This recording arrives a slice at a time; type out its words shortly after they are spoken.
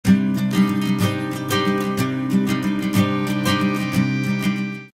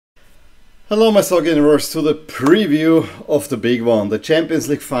Hello my soccer universe, to the preview of the big one, the Champions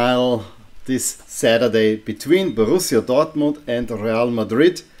League final this Saturday between Borussia Dortmund and Real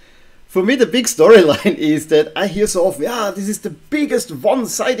Madrid. For me the big storyline is that I hear so often, this is the biggest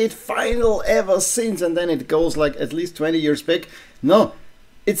one-sided final ever since, and then it goes like at least 20 years back. No,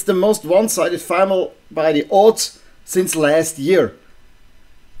 it's the most one-sided final by the odds since last year.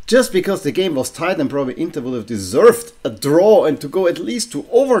 Just because the game was tight and probably Inter would have deserved a draw and to go at least to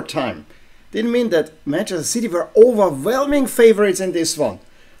overtime, didn't mean that Manchester City were overwhelming favorites in this one.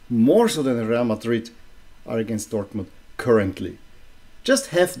 More so than Real Madrid are against Dortmund currently. Just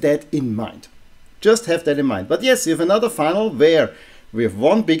have that in mind. Just have that in mind. But yes, you have another final where we have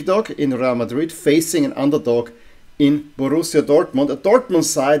one big dog in Real Madrid facing an underdog in Borussia Dortmund. A Dortmund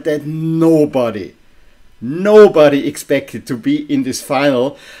side that nobody expected to be in this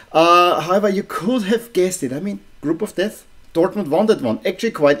final. However, you could have guessed it. I mean, group of death. Dortmund won that one,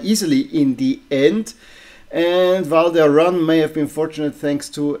 actually quite easily in the end. And while their run may have been fortunate thanks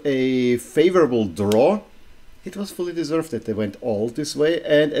to a favorable draw, it was fully deserved that they went all this way.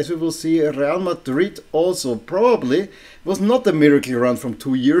 And as we will see, Real Madrid also probably was not a miracle run from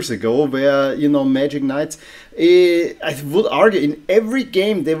 2 years ago where, Magic Knights, I would argue in every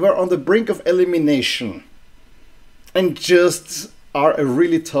game they were on the brink of elimination and just are a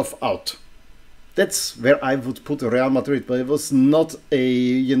really tough out. That's where I would put Real Madrid, but it was not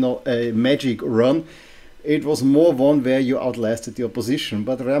a magic run. It was more one where you outlasted the opposition.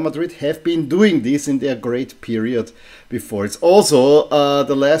 But Real Madrid have been doing this in their great period before. It's also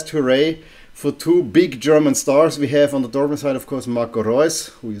the last hooray for two big German stars. We have on the Dortmund side, of course, Marco Reus,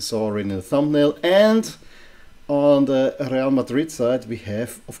 who you saw already in the thumbnail, and on the Real Madrid side, we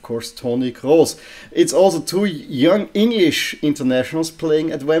have, of course, Toni Kroos. It's also two young English internationals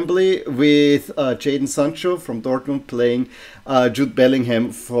playing at Wembley, with Jadon Sancho from Dortmund playing Jude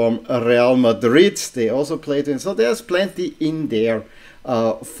Bellingham from Real Madrid. They also played in, so there's plenty in there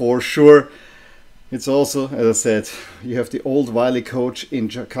for sure. It's also, as I said, you have the old wily coach in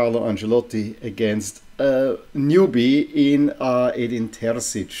Carlo Ancelotti against a newbie in Edin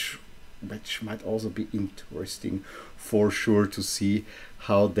Terzic, which might also be interesting for sure to see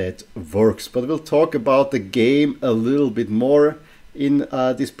how that works. But we'll talk about the game a little bit more in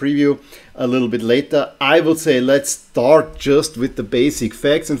this preview a little bit later. I would say let's start just with the basic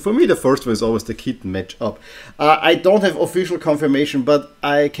facts. And for me, the first one is always the kitten matchup. I don't have official confirmation, but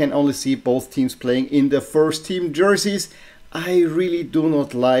I can only see both teams playing in their first team jerseys. I really do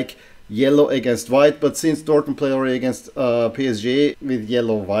not like yellow against white, but since Dortmund played already against PSG with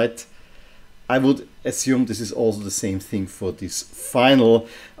yellow-white, I would assume this is also the same thing for this final,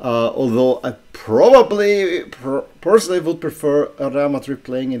 although I probably personally would prefer Real Madrid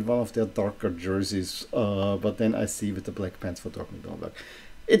playing in one of their darker jerseys, but then I see with the black pants for Dortmund,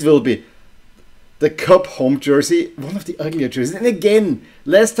 it will be the Cup home jersey, one of the uglier jerseys. And again,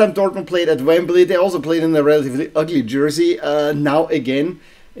 last time Dortmund played at Wembley, they also played in a relatively ugly jersey. Now again,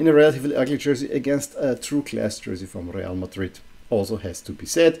 in a relatively ugly jersey against a true class jersey from Real Madrid, also has to be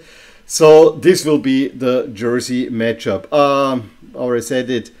said. So this will be the jersey matchup. I already said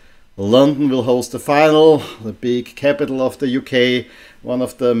it. London will host the final, the big capital of the UK, one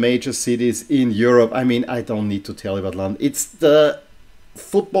of the major cities in Europe. I mean, I don't need to tell you about London. It's the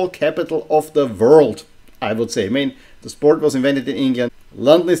football capital of the world, I would say. I mean, the sport was invented in England.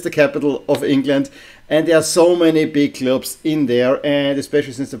 London is the capital of England, and there are so many big clubs in there, and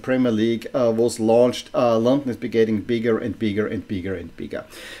especially since the Premier League was launched, London is getting bigger and bigger and bigger and bigger.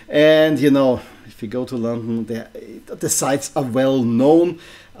 And if you go to London, the sites are well known.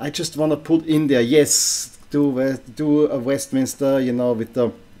 I just want to put in there, yes, do Westminster, with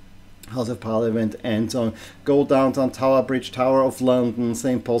the House of Parliament and so on. Go downtown, Tower Bridge, Tower of London,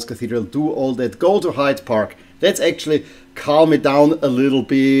 St. Paul's Cathedral, do all that. Go to Hyde Park. That's actually calm it down a little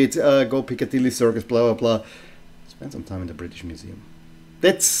bit. Go Piccadilly Circus, blah, blah, blah. Spend some time in the British Museum.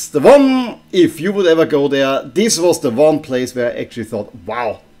 That's the one, if you would ever go there, this was the one place where I actually thought,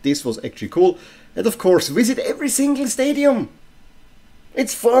 wow, this was actually cool. And of course, visit every single stadium.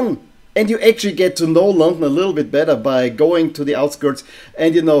 It's fun. And you actually get to know London a little bit better by going to the outskirts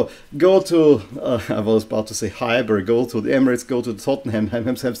and, go to, I was about to say Highbury, go to the Emirates, go to the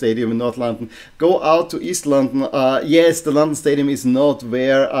Tottenham Stadium in North London, go out to East London. Yes, the London Stadium is not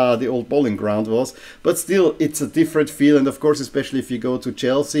where the old bowling ground was, but still it's a different feel. And of course, especially if you go to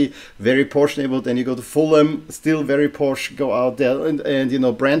Chelsea, very posh neighborhood, and you go to Fulham, still very posh, go out there,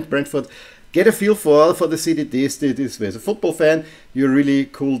 and Brentford. get a feel for the city this way. As a football fan, you're really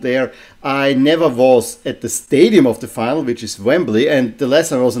cool there. I never was at the stadium of the final, which is Wembley, and the last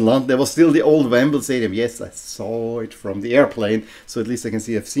time I was in London, there was still the old Wembley Stadium. Yes, I saw it from the airplane, so at least I can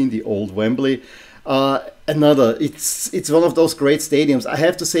see I've seen the old Wembley. It's one of those great stadiums. I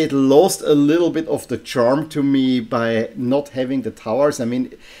have to say it lost a little bit of the charm to me by not having the towers. I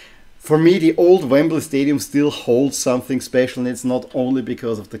mean, for me, the old Wembley Stadium still holds something special, and it's not only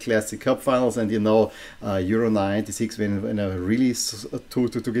because of the Classic Cup finals and, you know, Euro 96 when I really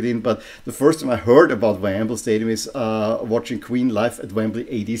took it in, but the first time I heard about Wembley Stadium is watching Queen live at Wembley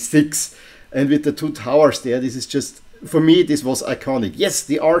 86. And with the two towers there, this is just, for me, this was iconic. Yes,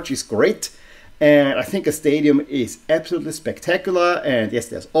 the arch is great. And I think a stadium is absolutely spectacular. And yes,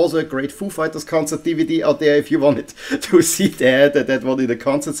 there's also a great Foo Fighters concert DVD out there if you wanted to see that one in a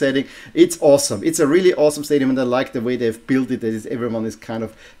concert setting. It's awesome. It's a really awesome stadium, and I like the way they've built it. That is, everyone is kind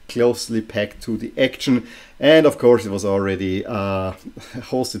of closely packed to the action. And of course, it was already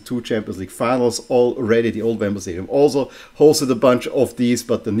hosted 2 Champions League finals already. The old Wembley Stadium also hosted a bunch of these,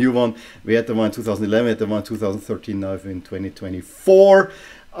 but the new one, we had the one in 2011, we had the one in 2013, now in 2024.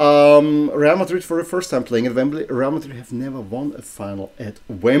 Real Madrid for the first time playing at Wembley. Real Madrid have never won a final at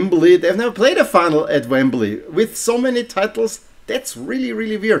Wembley. They've never played a final at Wembley with so many titles. That's really,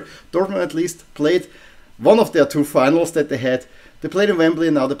 really weird. Dortmund at least played one of their 2 finals that they had. They played in Wembley,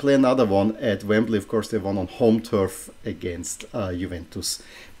 and now they play another one at Wembley. Of course, they won on home turf against Juventus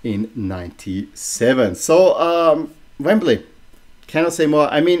in '97. So Wembley, cannot say more.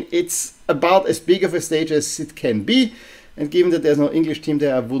 I mean, it's about as big of a stage as it can be. And given that there's no English team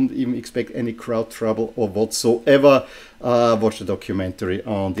there, I wouldn't even expect any crowd trouble or whatsoever. Watch the documentary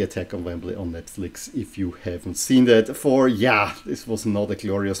on the attack on Wembley on Netflix if you haven't seen that. This was not a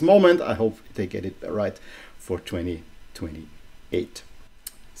glorious moment. I hope they get it right for 2028.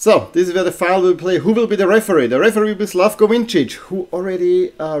 So, this is where the final will play. Who will be the referee? The referee will be Slavko Vincic, who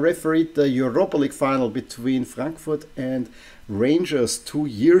already refereed the Europa League final between Frankfurt and Rangers 2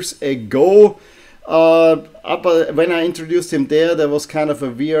 years ago. When I introduced him there was kind of a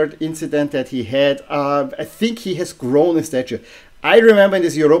weird incident that he had. I think he has grown in stature. I remember in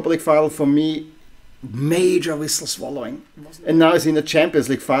this Europa League final, for me, major whistle swallowing. And now he's in the Champions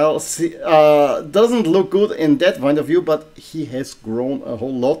League final. Doesn't look good in that point of view, but he has grown a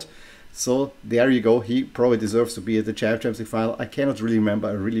whole lot. So there you go. He probably deserves to be at the Champions League final. I cannot really remember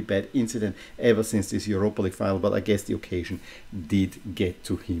a really bad incident ever since this Europa League final, but I guess the occasion did get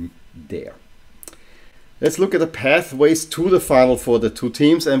to him there. Let's look at the pathways to the final for the 2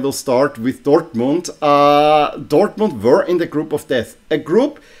 teams, and we'll start with Dortmund. Dortmund were in the group of death. A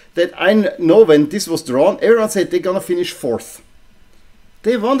group that I know when this was drawn, everyone said they're gonna finish 4th.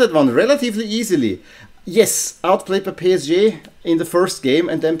 They won that one relatively easily. Yes, outplayed by PSG in the first game,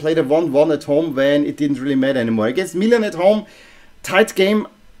 and then played a 1-1 at home when it didn't really matter anymore. Against Milan at home, tight game.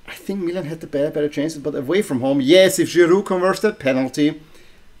 I think Milan had the better chances, but away from home, yes, if Giroud converts that penalty,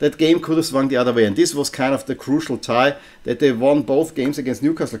 that game could have swung the other way. And this was kind of the crucial tie. That they won both games against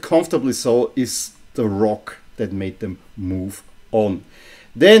Newcastle comfortably so is the rock that made them move on.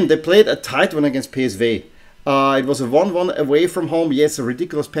 Then they played a tight one against PSV. It was a 1-1 away from home. Yes, a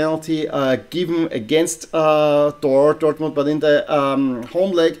ridiculous penalty given against Dortmund, but in the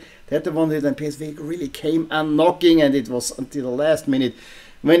home leg, they had the one that PSV really came knocking, and it was until the last minute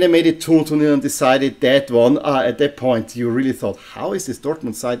when they made it 2-0 and decided that one. At that point, you really thought, how is this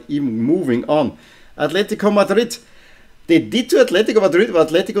Dortmund side even moving on? Atletico Madrid, they did to Atletico Madrid what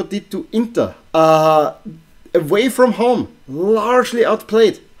Atletico did to Inter. Away from home, largely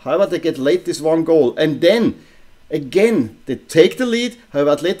outplayed. However, they get late this 1 goal, and then again they take the lead.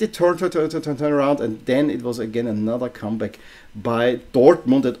 However, Atleti turn around, and then it was again another comeback by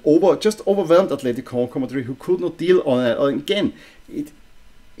Dortmund that just overwhelmed Atletico Madrid, who could not deal on it. Again, it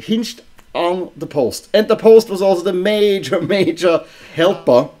hinged on the post, and the post was also the major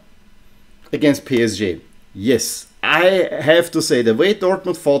helper against PSG. Yes, I have to say, the way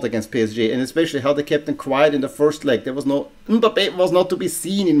Dortmund fought against PSG, and especially how they kept them quiet in the first leg, there was Mbappé was not to be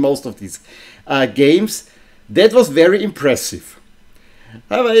seen in most of these games. That was very impressive.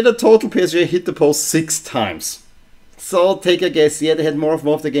 However, in a total, PSG hit the post 6 times. So take a guess. Yeah, they had more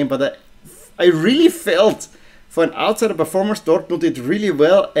of the game, but I really felt, for an outsider performance, Dortmund did really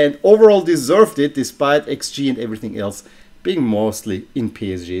well and overall deserved it, despite XG and everything else being mostly in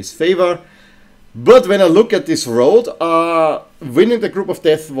PSG's favor. But when I look at this road, winning the group of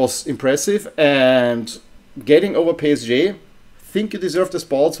death was impressive, and getting over PSG, I think you deserve the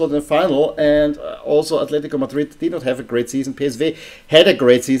spots for the final. And also Atletico Madrid did not have a great season. PSV had a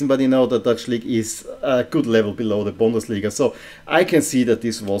great season, but you know the Dutch league is a good level below the Bundesliga, so I can see that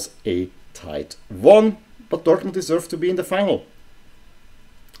this was a tight 1, but Dortmund deserved to be in the final.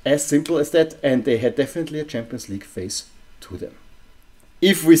 As simple as that, and they had definitely a Champions League face to them.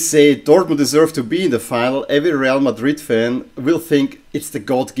 If we say Dortmund deserved to be in the final, every Real Madrid fan will think it's the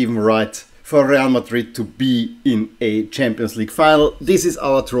God-given right for Real Madrid to be in a Champions League final. This is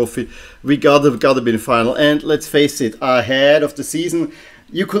our trophy. We gotta be in the final. And let's face it, ahead of the season,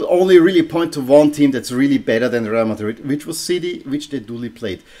 you could only really point to one team that's really better than Real Madrid, which was City, which they duly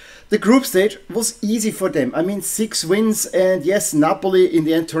played. The group stage was easy for them. I mean, 6 wins, and yes, Napoli in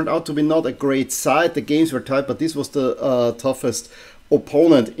the end turned out to be not a great side. The games were tight, but this was the toughest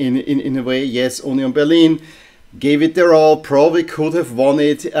opponent in a way. Yes, Union Berlin gave it their all, probably could have won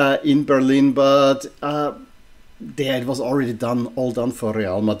it in Berlin, but there it was already all done for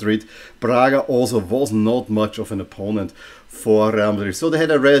Real Madrid. Braga also was not much of an opponent for Real Madrid, so they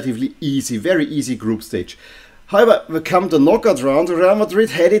had a relatively easy, very easy group stage. However, we come to knockout round, Real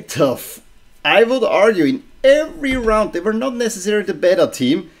Madrid had it tough. I would argue in every round they were not necessarily the better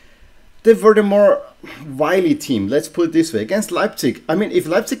team. They were the more wily team, let's put it this way, against Leipzig. I mean, if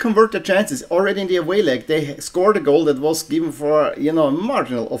Leipzig convert their chances already in the away leg, they scored a goal that was given for, you know, a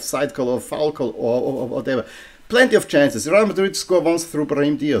marginal offside call or foul call or whatever. Plenty of chances. Real Madrid scored once through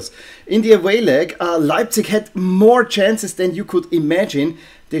Brahim Diaz. In the away leg, Leipzig had more chances than you could imagine.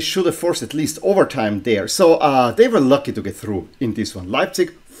 They should have forced at least overtime there. So they were lucky to get through in this one.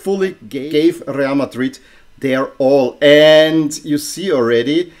 Leipzig fully gave Real Madrid their all. And you see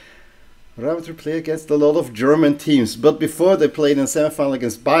already, Real Madrid play against a lot of German teams, but before they played in semi-final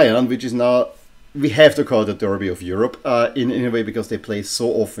against Bayern, which is now, we have to call it the Derby of Europe in a way, because they play so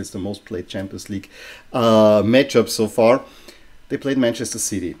often. It's the most played Champions League matchup so far. They played Manchester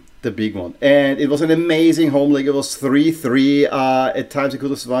City, the big one, and it was an amazing home leg. It was 3-3. At times it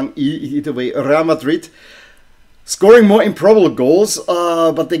could have swung either way. Real Madrid scoring more improbable goals,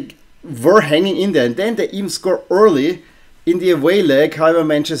 but they were hanging in there, and then they even score early in the away leg. However,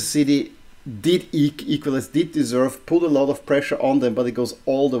 Manchester City did equalize, did deserve, put a lot of pressure on them, but it goes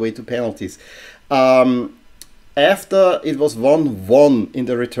all the way to penalties. After it was 1-1 in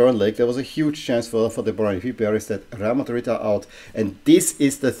the return leg, there was a huge chance for the Borussia that Real Madrid are out. And this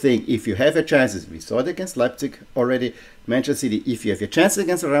is the thing, if you have your chances, we saw it against Leipzig already, Manchester City, if you have your chances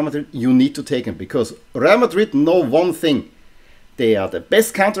against Real Madrid, you need to take them, because Real Madrid know one thing: they are the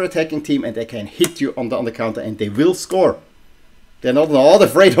best counter-attacking team, and they can hit you on the counter, and they will score. They're not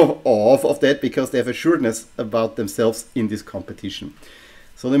afraid of that, because they have assuredness about themselves in this competition.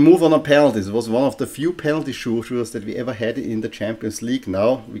 So they move on penalties. It was one of the few penalty shooters that we ever had in the Champions League.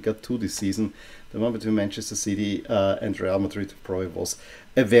 Now we got 2 this season. The one between Manchester City and Real Madrid probably was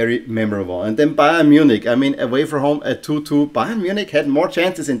a very memorable one. And then Bayern Munich, I mean, away from home at 2-2. Bayern Munich had more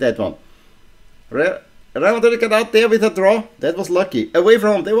chances in that one. Real Madrid got out there with a draw. That was lucky. Away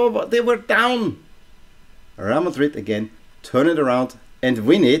from home, they were down. Real Madrid again turn it around and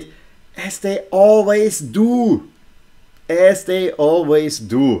win it, as they always do. As they always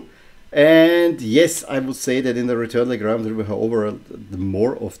do. And yes, I would say that in the return leg, Real Madrid were over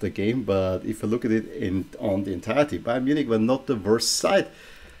more of the game, but if you look at it on the entirety, Bayern Munich were not the worst side.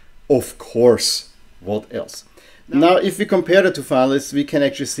 Of course, what else? Now, if we compare the two finalists, we can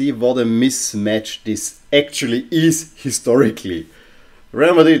actually see what a mismatch this actually is historically.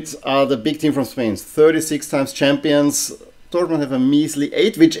 Real Madrid are the big team from Spain, 36 times champions. Dortmund have a measly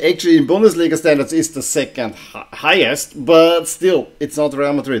 8, which actually in Bundesliga standards is the second highest, but still, it's not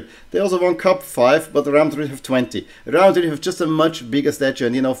Real Madrid. They also won Cup 5, but Real Madrid have 20. Real Madrid have just a much bigger stature,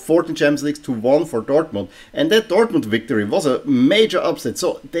 and 14 Champions Leagues to 1 for Dortmund. And that Dortmund victory was a major upset,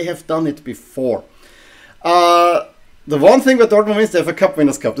 so they have done it before. The one thing with Dortmund is they have a Cup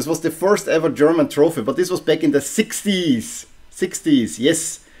Winners' Cup. This was the first ever German trophy, but this was back in the 60s. 60s,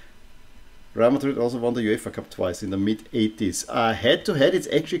 yes. Real Madrid also won the UEFA Cup twice in the mid-80s. Head-to-head, it's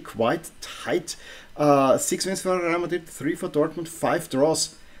actually quite tight. 6 wins for Real Madrid, 3 for Dortmund, 5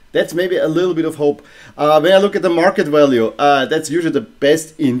 draws. That's maybe a little bit of hope. When I look at the market value, that's usually the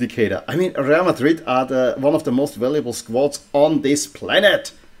best indicator. I mean, Real Madrid are one of the most valuable squads on this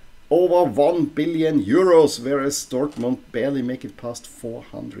planet. Over 1 billion euros, whereas Dortmund barely make it past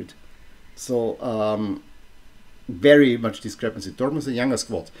 400. So, very much discrepancy. Dortmund's a younger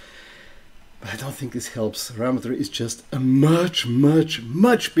squad. But I don't think this helps. Real Madrid is just a much, much,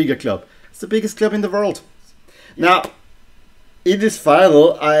 much bigger club. It's the biggest club in the world. Now, in this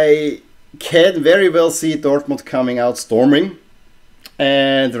final, I can very well see Dortmund coming out storming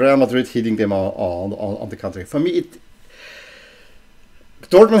and Real Madrid hitting them on the counter. For me,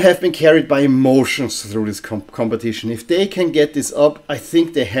 Dortmund have been carried by emotions through this competition. If they can get this up, I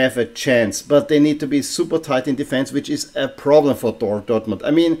think they have a chance. But they need to be super tight in defense, which is a problem for Dortmund.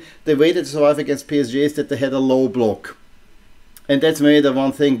 I mean, the way they survive against PSG is that they had a low block. And that's maybe the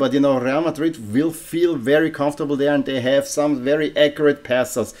one thing. But, you know, Real Madrid will feel very comfortable there, and they have some very accurate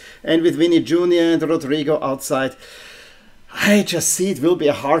passers. And with Vinny Jr. and Rodrigo outside, I just see it will be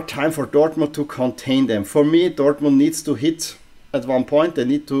a hard time for Dortmund to contain them. For me, Dortmund needs to hit at one point. They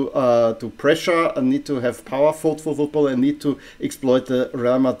need to pressure and need to have powerful football and need to exploit the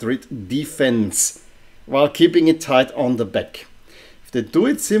Real Madrid defense while keeping it tight on the back. If they do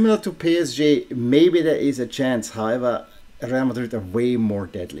it similar to PSG, maybe there is a chance. However, Real Madrid are way more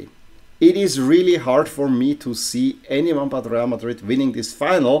deadly. It is really hard for me to see anyone but Real Madrid winning this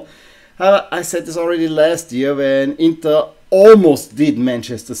final. However, I said this already last year when Inter almost did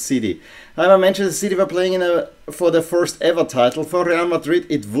Manchester City. However, Manchester City were playing for the first ever title. For Real Madrid,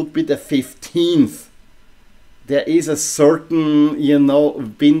 it would be the 15th. There is a certain, you know,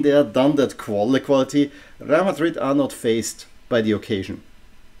 been there, done that quality. Real Madrid are not faced by the occasion.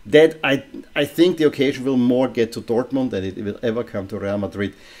 That I think the occasion will more get to Dortmund than it will ever come to Real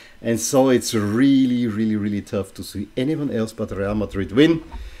Madrid. And so it's really tough to see anyone else but Real Madrid win.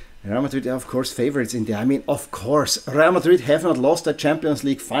 Real Madrid are of course favorites in there. I mean, of course, Real Madrid have not lost a Champions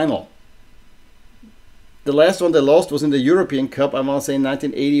League final. The last one they lost was in the European Cup, I want to say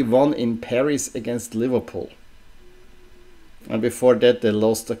 1981 in Paris against Liverpool. And before that they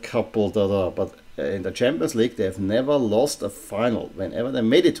lost a couple, but in the Champions League they have never lost a final. Whenever they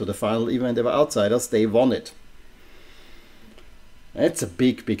made it to the final, even when they were outsiders, they won it. That's a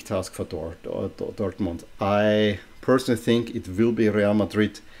big task for Dortmund. I personally think it will be Real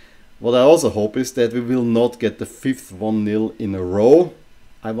Madrid. What I also hope is that we will not get the 5th 1-0 in a row.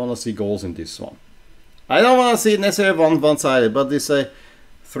 I want to see goals in this one. I don't want to see it necessarily one-sided, but this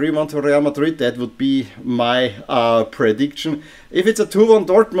 3-1 to Real Madrid, that would be my prediction. If it's a 2-1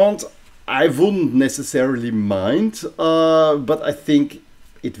 Dortmund, I wouldn't necessarily mind, but I think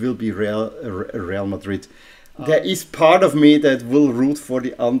it will be Real Madrid. There is part of me that will root for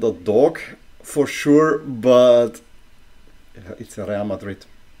the underdog, for sure, but it's Real Madrid.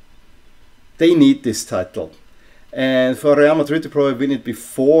 They need this title. And for Real Madrid to probably win it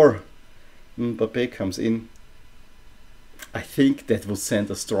before Mbappé comes in, I think that will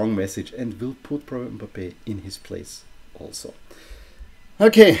send a strong message and will put probably Mbappé in his place also.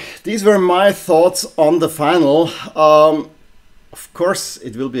 Okay, these were my thoughts on the final. Of course,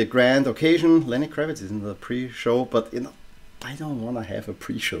 it will be a grand occasion. Lenny Kravitz is in the pre-show, but you know, I don't want to have a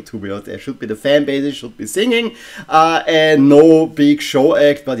pre-show, to be honest. There should be the fan base, it should be singing, and no big show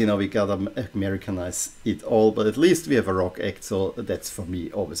act, but you know, we gotta Americanize it all, but at least we have a rock act, so that's for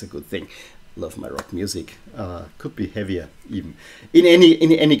me always a good thing. Love my rock music. Could be heavier even. In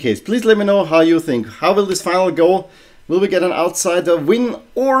any case, please let me know how you think. How will this final go? Will we get an outsider win,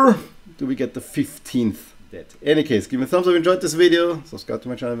 or do we get the 15th? In any case, give me a thumbs up if you enjoyed this video, subscribe to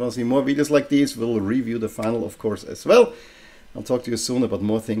my channel if you want to see more videos like these. We'll review the final, of course, as well. I'll talk to you soon about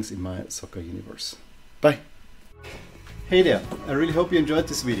more things in my soccer universe. Bye! Hey there, I really hope you enjoyed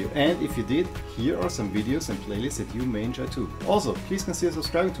this video, and if you did, here are some videos and playlists that you may enjoy too. Also, please consider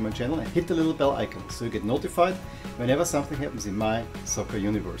subscribing to my channel and hit the little bell icon so you get notified whenever something happens in my soccer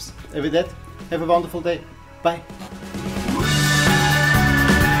universe. And with that, have a wonderful day. Bye!